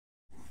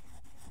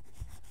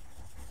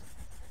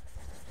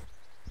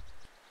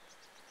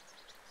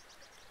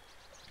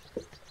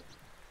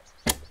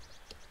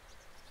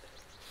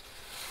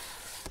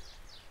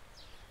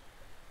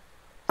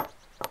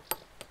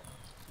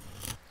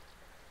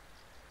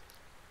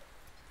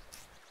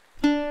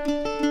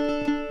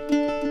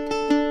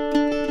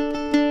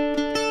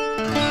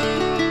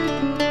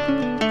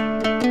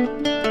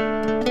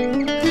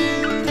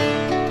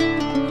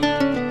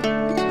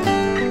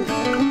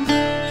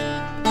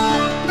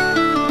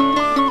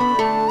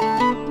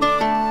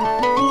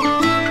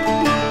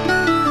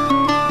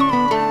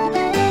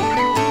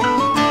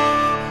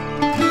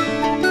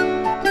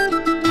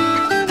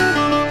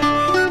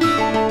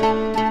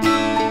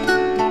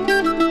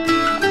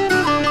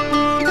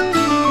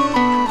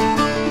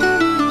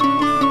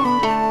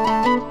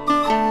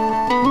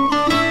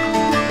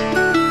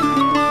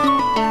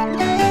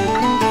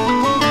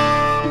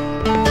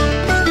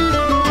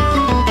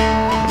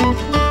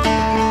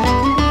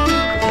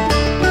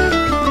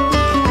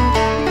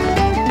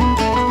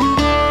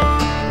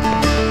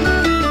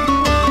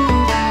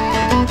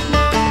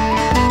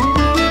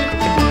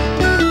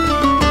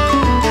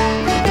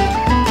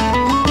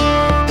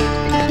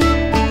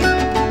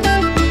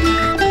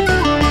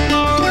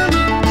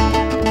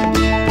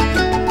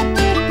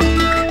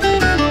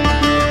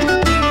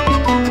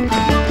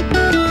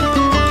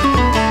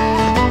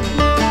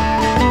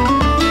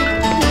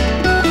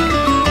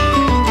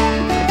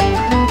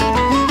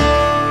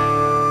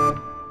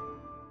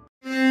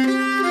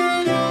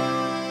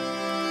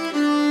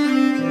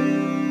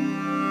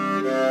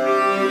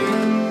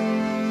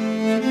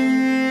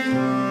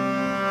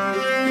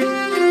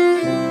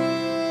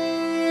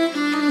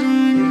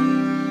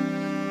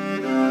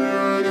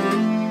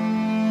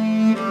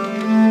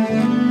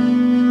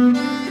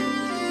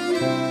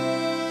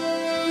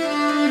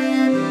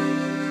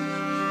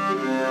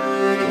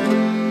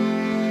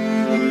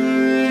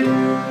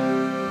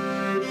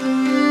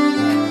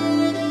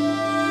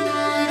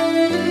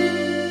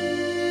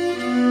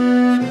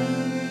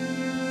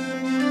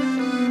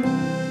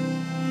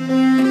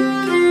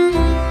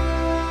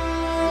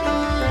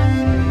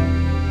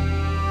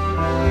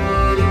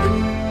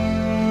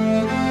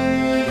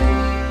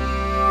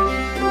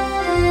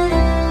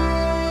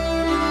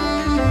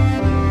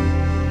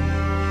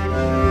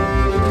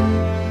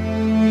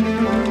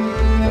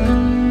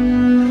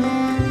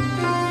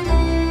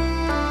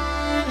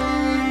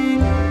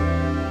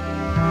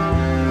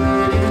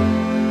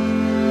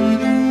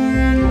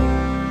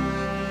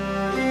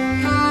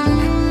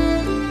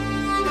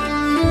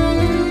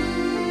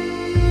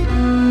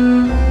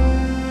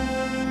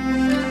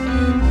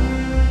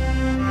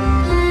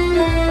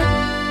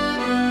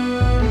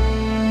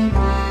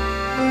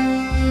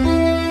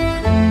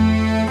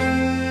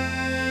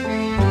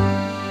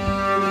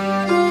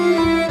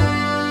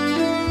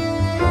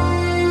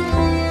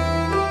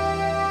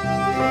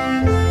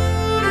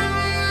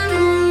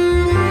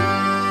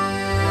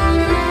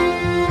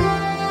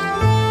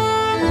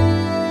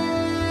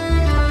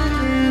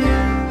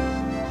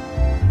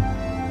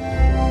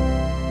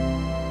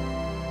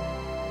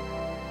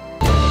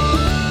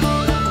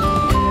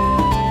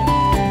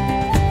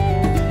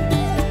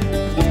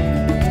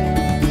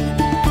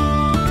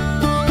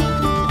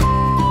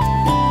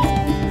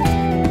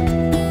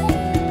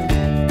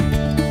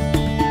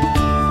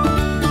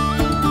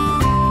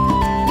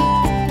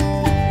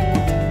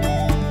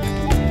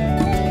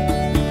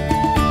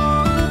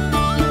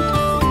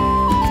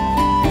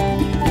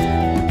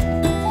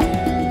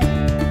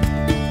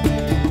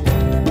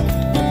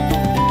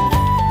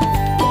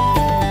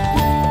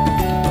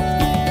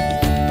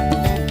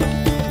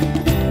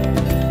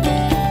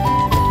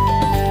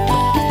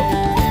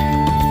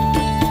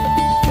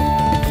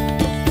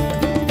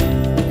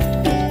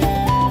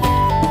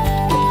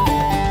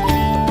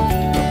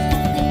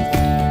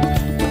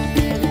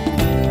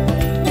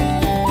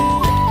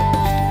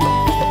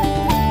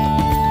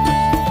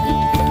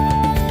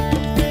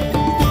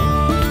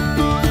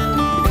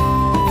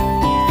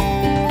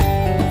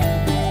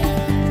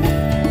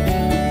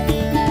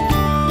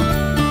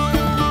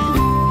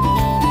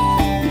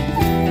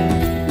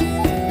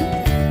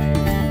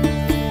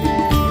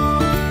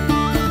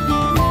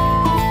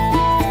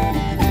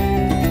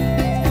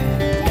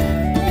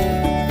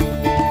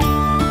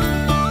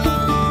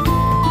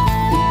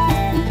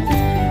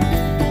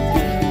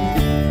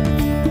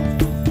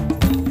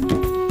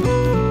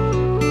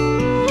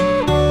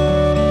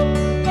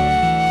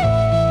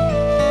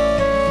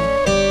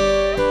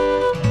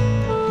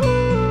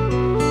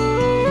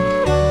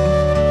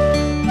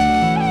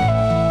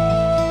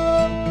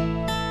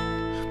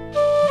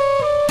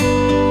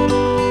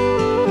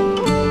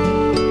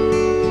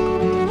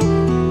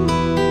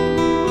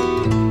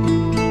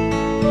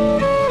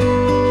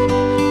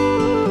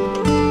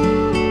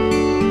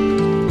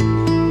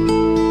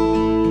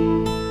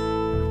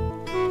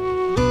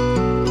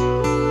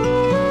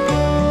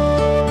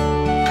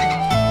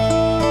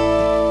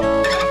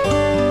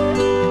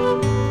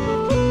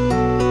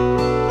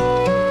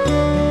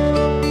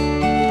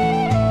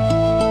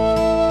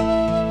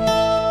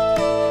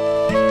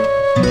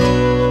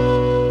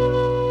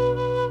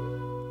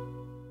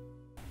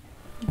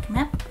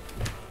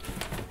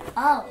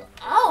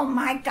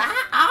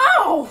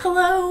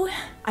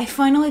I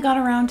finally got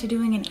around to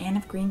doing an Anne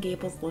of Green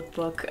Gables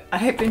lookbook.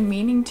 I've been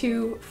meaning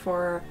to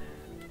for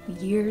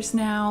years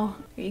now.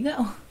 Here you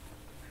go.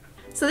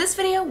 So this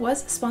video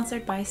was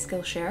sponsored by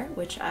Skillshare,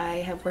 which I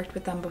have worked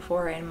with them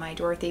before in my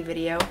Dorothy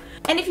video.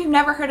 And if you've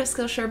never heard of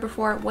Skillshare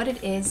before, what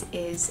it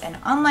is an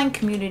online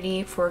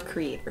community for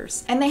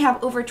creators. And they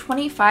have over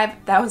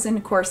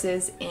 25,000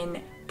 courses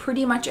in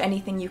pretty much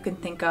anything you can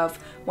think of,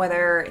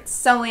 whether it's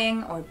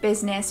sewing or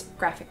business,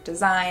 graphic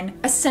design,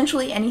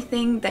 essentially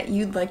anything that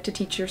you'd like to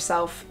teach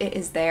yourself, it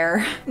is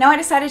there. Now I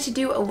decided to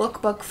do a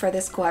lookbook for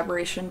this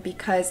collaboration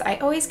because I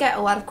always get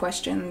a lot of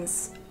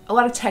questions, a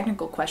lot of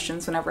technical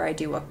questions whenever I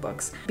do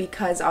lookbooks,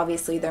 because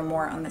obviously they're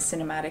more on the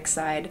cinematic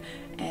side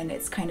and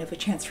it's kind of a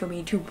chance for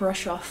me to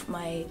brush off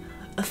my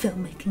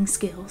filmmaking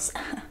skills.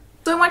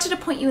 So I wanted to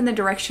point you in the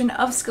direction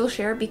of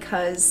Skillshare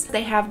because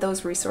they have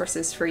those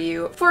resources for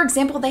you. For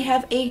example, they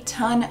have a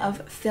ton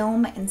of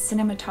film and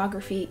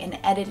cinematography and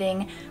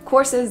editing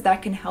courses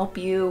that can help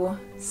you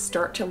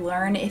start to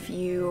learn if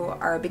you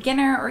are a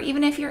beginner or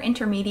even if you're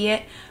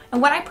intermediate.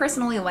 And what I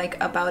personally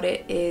like about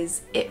it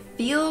is it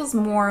feels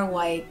more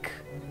like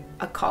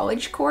a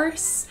college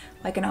course,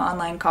 like an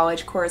online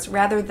college course,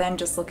 rather than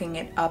just looking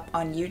it up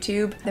on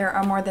YouTube. There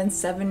are more than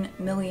 7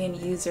 million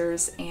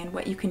users, and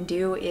what you can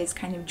do is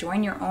kind of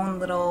join your own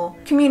little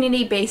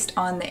community based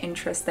on the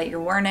interests that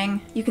you're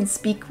learning. You can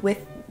speak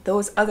with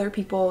those other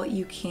people,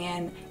 you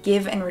can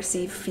give and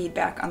receive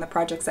feedback on the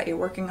projects that you're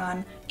working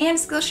on. And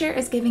Skillshare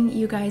is giving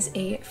you guys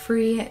a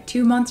free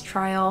 2-month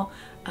trial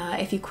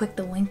if you click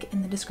the link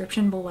in the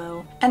description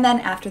below. And then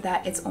after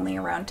that, it's only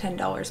around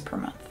 $10 per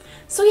month.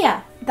 So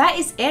yeah, that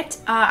is it.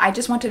 I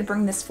just wanted to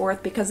bring this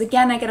forth because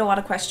again, I get a lot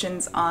of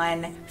questions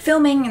on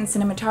filming and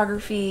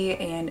cinematography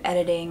and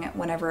editing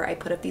whenever I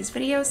put up these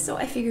videos, so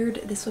I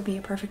figured this would be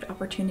a perfect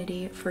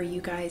opportunity for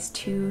you guys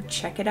to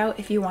check it out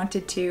if you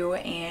wanted to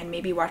and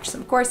maybe watch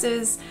some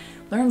courses,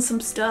 learn some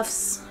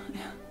stuffs,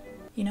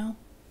 you know?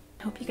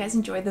 I hope you guys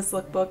enjoyed this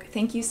lookbook.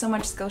 Thank you so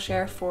much,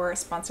 Skillshare, for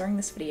sponsoring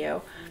this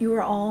video. You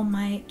are all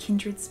my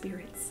kindred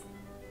spirits.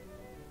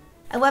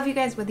 I love you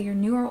guys whether you're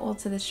new or old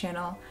to this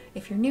channel.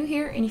 If you're new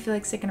here and you feel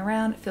like sticking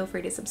around, feel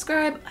free to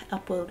subscribe. I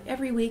upload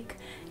every week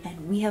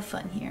and we have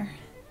fun here.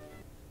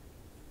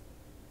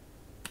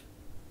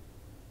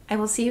 I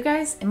will see you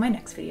guys in my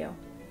next video.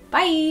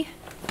 Bye!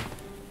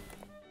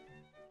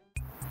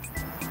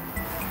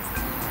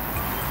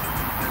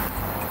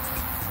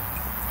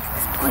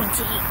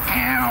 Pointy.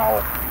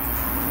 Ow!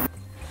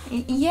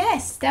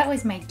 Yes, that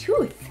was my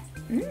tooth.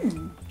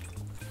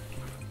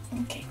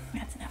 Okay,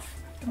 that's enough.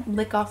 Don't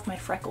lick off my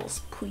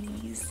freckles,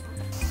 please.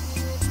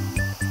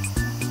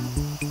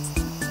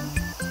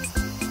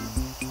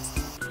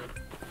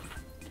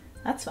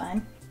 That's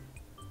fine.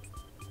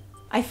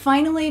 I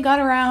finally got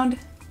around.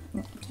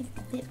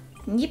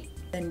 Yep.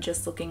 Than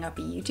just looking up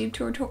a YouTube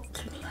tutorial.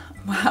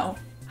 Wow,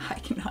 I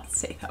cannot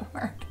say that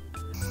word.